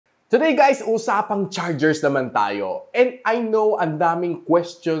Today guys, usapang chargers naman tayo. And I know ang daming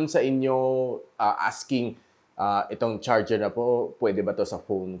questions sa inyo asking itong charger na po, pwede ba to sa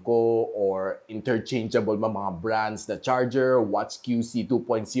phone ko or interchangeable mga brands na charger, what's QC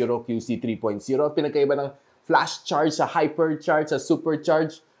 2.0, QC 3.0, pinagkaiba ng flash charge sa hypercharge, sa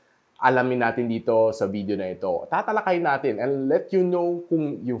supercharge. Alamin natin dito sa video na ito. Tatalakayin natin and let you know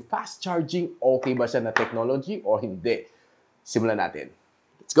kung yung fast charging okay ba siya na technology o hindi. Simulan natin.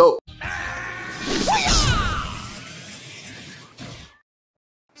 Let's go!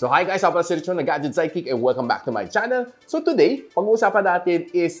 So hi guys, ako si Richard na Gadget Sidekick and welcome back to my channel. So today, pag-uusapan natin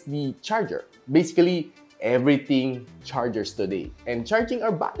is the charger. Basically, everything chargers today. And charging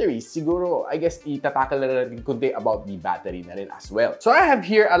our batteries, siguro, I guess, itatakal na natin kunti about the battery na rin as well. So I have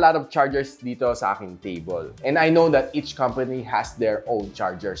here a lot of chargers dito sa aking table. And I know that each company has their own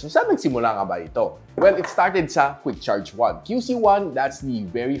charger. So saan nagsimula nga ba ito? Well, it started sa Quick Charge 1. QC1, that's the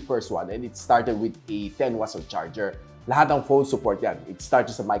very first one. And it started with a 10 watts of charger. Lahat ng phone support yan. It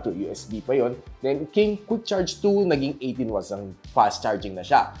started sa micro USB pa yon. Then came Quick Charge 2, naging 18 watts ang fast charging na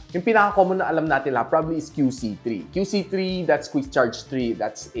siya. Yung pinaka-common na alam natin lahat probably is QC3. QC3, that's Quick Charge 3.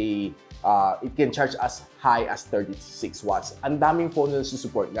 That's a, it can charge as high as 36 watts. Ang daming phone na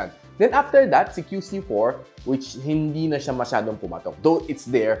support yan. Then after that, si QC4, which hindi na siya masyadong pumatok. Though it's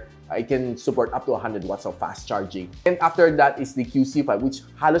there, it can support up to 100 watts of fast charging. And after that is the QC5, which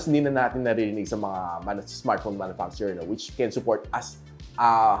halos hindi na natin naririnig sa mga smartphone manufacturer, no? Which can support as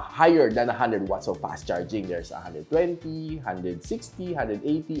higher than 100 watts of fast charging. There's 120, 160,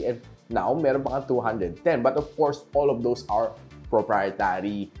 180, and now meron pa 210. But of course, all of those are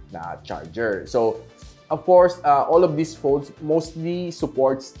proprietary na charger. So, of course, all of these phones mostly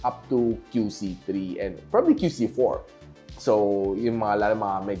supports up to QC3 and probably QC4. So, yung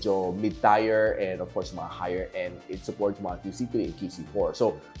mga medyo mid-tier and of course mga higher end, it supports mga QC3 and QC4.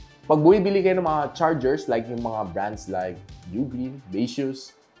 So, pag bumibili kayo ng mga chargers like yung mga brands like UGREEN,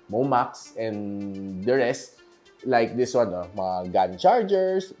 Mong, and the rest, like this one, mga gun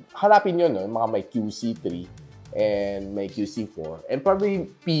chargers, harapin nyo, mga may QC3 and may QC4. And probably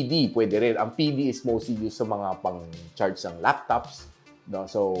PD, pwede rin. Ang PD is mostly used sa mga pang-charge ng laptops. No?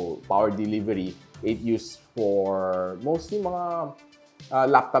 So, power delivery, it used for mostly mga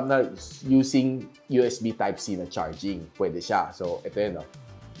laptop na using USB Type-C na charging. Pwede siya. So, ito yun. No?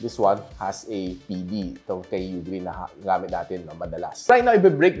 This one has a PD. Ito kay UGREEN na gamit natin madalas. Right now,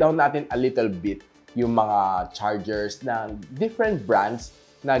 i-breakdown natin a little bit yung mga chargers ng different brands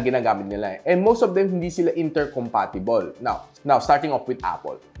na ginagamit nila. And most of them, hindi sila intercompatible. Now, starting off with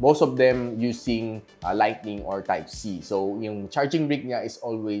Apple. Most of them using Lightning or Type-C. So, yung charging brick niya is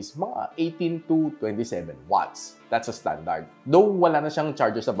always mga 18 to 27 watts. That's a standard. Though wala na siyang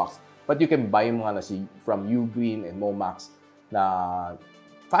charger sa box, but you can buy mga from UGREEN and Mong na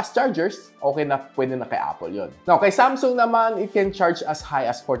fast chargers, okay na, pwede na kay Apple yon. Now, kay Samsung naman, it can charge as high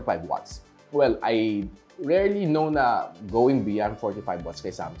as 45 watts. Well, I rarely know na going beyond 45 watts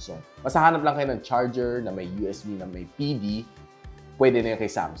kay Samsung. Basta hanap lang kayo ng charger na may USB, na may PD, pwede na yun kay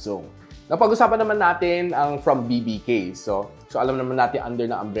Samsung. Napag-usapan naman natin ang from BBK. So alam naman natin under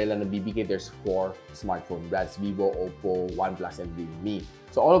na umbrella ng BBK, there's 4 smartphone brands, Vivo, Oppo, OnePlus, and Realme.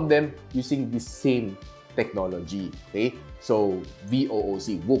 So all of them using the same technology. Okay? So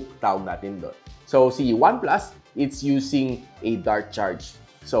VOOC, VOOC, tawag natin doon. So si OnePlus, it's using a dart charge.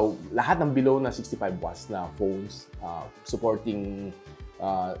 So, lahat ng below na 65 watts na phones supporting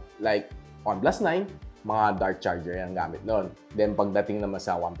like OnePlus 9, mga dart charger yung gamit nun. Then, pagdating naman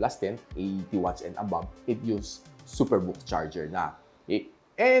sa OnePlus 10, 80 watts and above, it use Superbook charger na. Okay?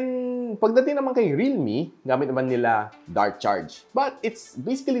 And pagdating naman kay Realme, gamit naman nila dart charge. But it's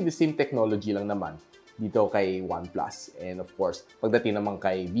basically the same technology lang naman dito kay OnePlus. And of course, pagdating naman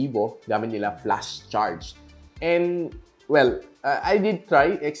kay Vivo, gamit nila flash charge. And well, I did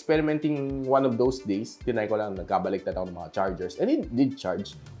try experimenting one of those days. Tinry ko lang, nagkabaliktad ako ng mga chargers. And it did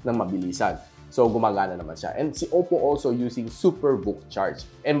charge ng mabilisan. So, gumagana naman siya. And si Oppo also using Superbook charge.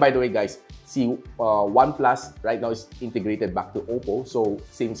 And by the way, guys, si OnePlus right now is integrated back to Oppo. So,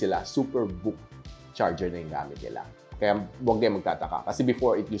 same sila. Superbook charger na yung gamit nila. Kaya huwag kayo magtataka. Kasi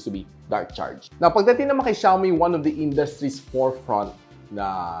before, it used to be dart charge. Now, pagdating naman kay Xiaomi, one of the industry's forefront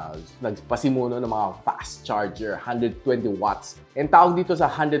na nagpasimuno ng mga fast charger, 120 watts. And tawag dito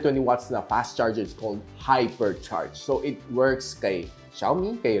sa 120 watts na fast charger is called hypercharge. So it works kay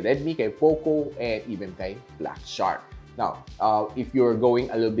Xiaomi, kay Redmi, kay Poco, and even kay Black Shark. Now, if you're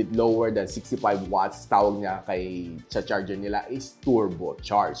going a little bit lower than 65 watts, tawag niya sa charger nila is turbo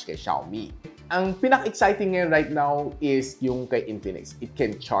charge kay Xiaomi. Ang pinaka-exciting ngayon right now is yung kay Infinix. It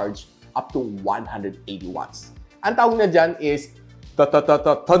can charge up to 180 watts. Ang tawag na dyan is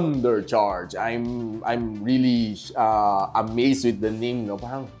Thunder Charge. I'm really amazed with the name, no?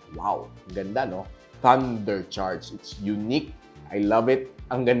 Parang, wow, ang ganda, no? Thunder Charge. It's unique. I love it.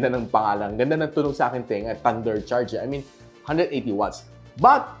 Ang ganda ng pangalan. Ang ganda ng tunog sa akin, tenga. Thunder Charge. I mean, 180 watts.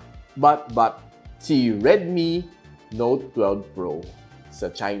 But, si Redmi Note 12 Pro sa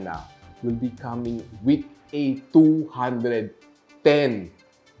China will be coming with a 210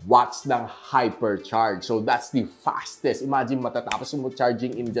 watts ng hypercharge. So that's the fastest. Imagine matatapos mo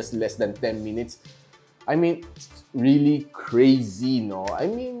charging in just less than 10 minutes. I mean, it's really crazy, no? I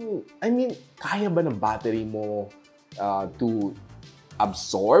mean, kaya ba ng battery mo to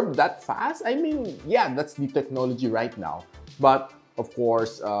absorb that fast? I mean, yeah, that's the technology right now. But of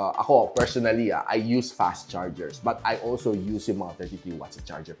course, ako personally, I use fast chargers, but I also use yung mga 33 watts of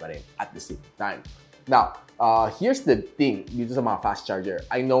charger pa rin at the same time. Now, here's the thing dito sa mga fast charger.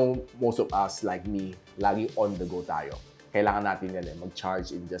 I know most of us, like me, lagi on the go tayo. Kailangan natin yan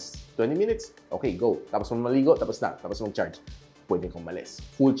mag-charge in just 20 minutes. Okay, go. Tapos mo maligo, tapos na. Tapos mag-charge. Pwede kong malis.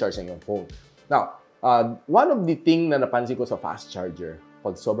 Full charge ang yung phone. Now, one of the thing na napansin ko sa fast charger,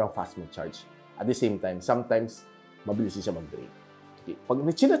 pag sobrang fast mag-charge, at the same time, sometimes, mabilis siya mag-drain. Okay. Pag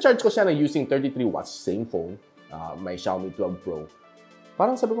charge ko siya na using 33 watts, same phone, may Xiaomi 12 Pro,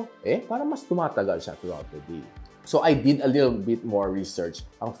 parang sabi ko, parang mas tumatagal siya throughout the day. So I did a little bit more research.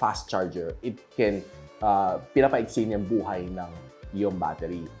 Ang fast charger, it can pinapaiksi niyang buhay ng iyong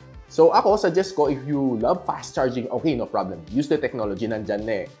battery. So ako, suggest ko, if you love fast charging, okay, no problem. Use the technology, nandyan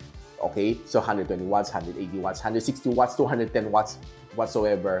na eh. Okay, so 120 watts, 180 watts, 160 watts, 210 watts,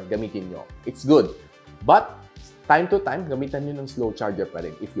 whatsoever, gamitin nyo. It's good. But, time to time, gamitan nyo ng slow charger pa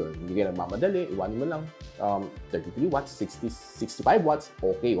rin. If hindi ka nagmamadali, iwanin mo lang 33 watts, 65 watts,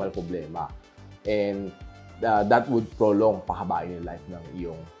 okay, walang problema. And that would prolong, pahabain yung life ng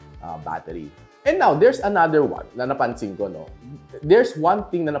iyong battery. And now, there's another one na napansin ko, no? There's one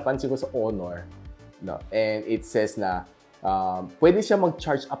thing na napansin ko sa Honor, no? And it says na pwede siya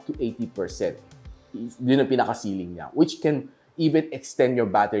mag-charge up to 80%. Yun ang pinaka-ceiling niya, which can even extend your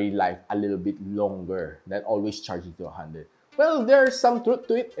battery life a little bit longer than always charging to 100. Well, there's some truth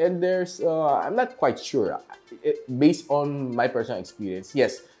to it, and there's, I'm not quite sure. Based on my personal experience,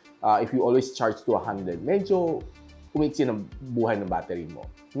 yes, if you always charge to 100, medyo umiksi ng buhay ng battery mo.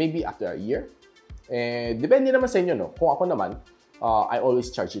 Maybe after a year. Depende naman sa inyo, no? Kung ako naman, I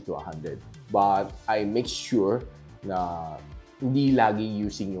always charge it to 100. But I make sure na hindi lagi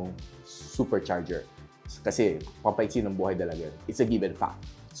using yung supercharger. Kasi pampaiksi ng buhay talaga. It's a given fact.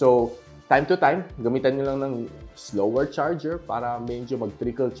 So, time to time, gamitan nyo lang ng slower charger para medyo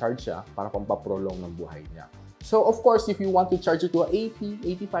mag-trickle charge siya para pampaprolong ng buhay niya. So, of course, if you want to charge it to 80,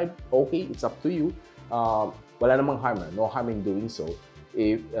 85, okay, it's up to you. Wala namang harm. No harm in doing so.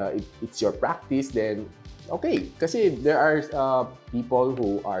 If it's your practice, then okay. Kasi there are people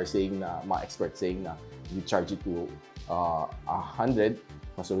who are saying na, mga experts saying na you charge it to 100,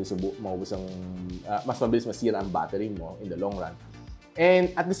 mas mabilis masira ang battery mo in the long run.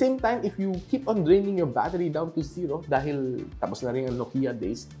 And at the same time, if you keep on draining your battery down to zero, dahil tapos na rin ang Nokia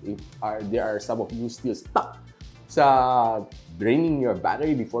days, there are some of you still stuck sa draining your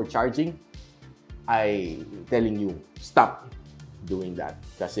battery before charging, I'm telling you, stop doing that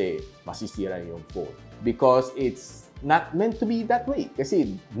kasi masisira yung phone. Because it's not meant to be that way.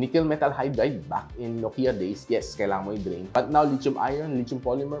 Kasi nickel metal hydride back in Nokia days, yes, kailangan mo i-drain. But now, lithium ion, lithium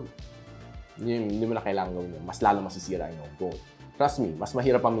polymer, hindi mo na kailangan gawin yun. Mas lalo masisira yung phone. Trust me, mas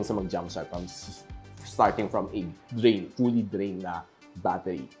mahirap pa minsan mag-jump start from starting from a fully drained na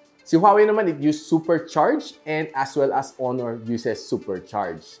battery. Si Huawei naman, it uses supercharged, and as well as Honor uses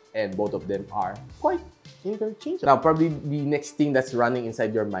supercharged. And both of them are quite interchangeable. Now, probably the next thing that's running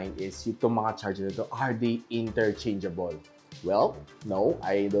inside your mind is itong mga charger nito, are they interchangeable? Well, no,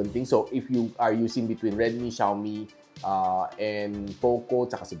 I don't think so. If you are using between Redmi, Xiaomi, and Poco,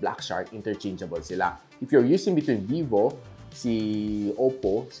 tsaka si Black Shark, interchangeable sila. If you're using between Vivo, si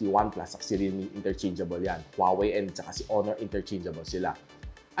Oppo, si OnePlus, tsaka si Realme, interchangeable yan. Huawei and tsaka si Honor, interchangeable sila.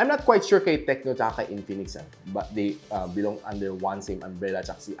 I'm not quite sure kay Tecno tsaka kay Infinix, but they belong under one same umbrella,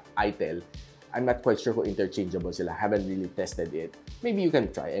 tsaka si Itel. I'm not quite sure kung interchangeable sila. Haven't really tested it. Maybe you can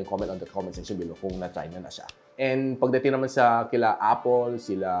try and comment on the comment section below kung na-try na siya. And pagdating naman sa kila Apple,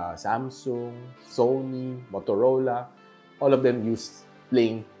 sila Samsung, Sony, Motorola, all of them use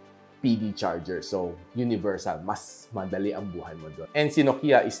plain PD charger. So, universal. Mas madali ang buhay mo doon. And si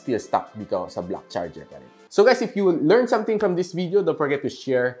Nokia is still stuck dito sa black charger pa rin. So guys, if you learned something from this video, don't forget to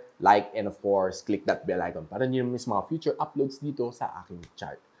share, like, and of course, click that bell icon para nyo miss mga future uploads dito sa aking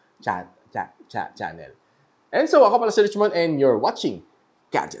channel. And so, ako pala si Richmond and you're watching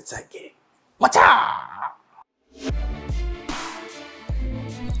Gadget Sidekick. Watcha!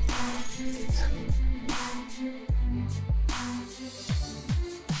 guys!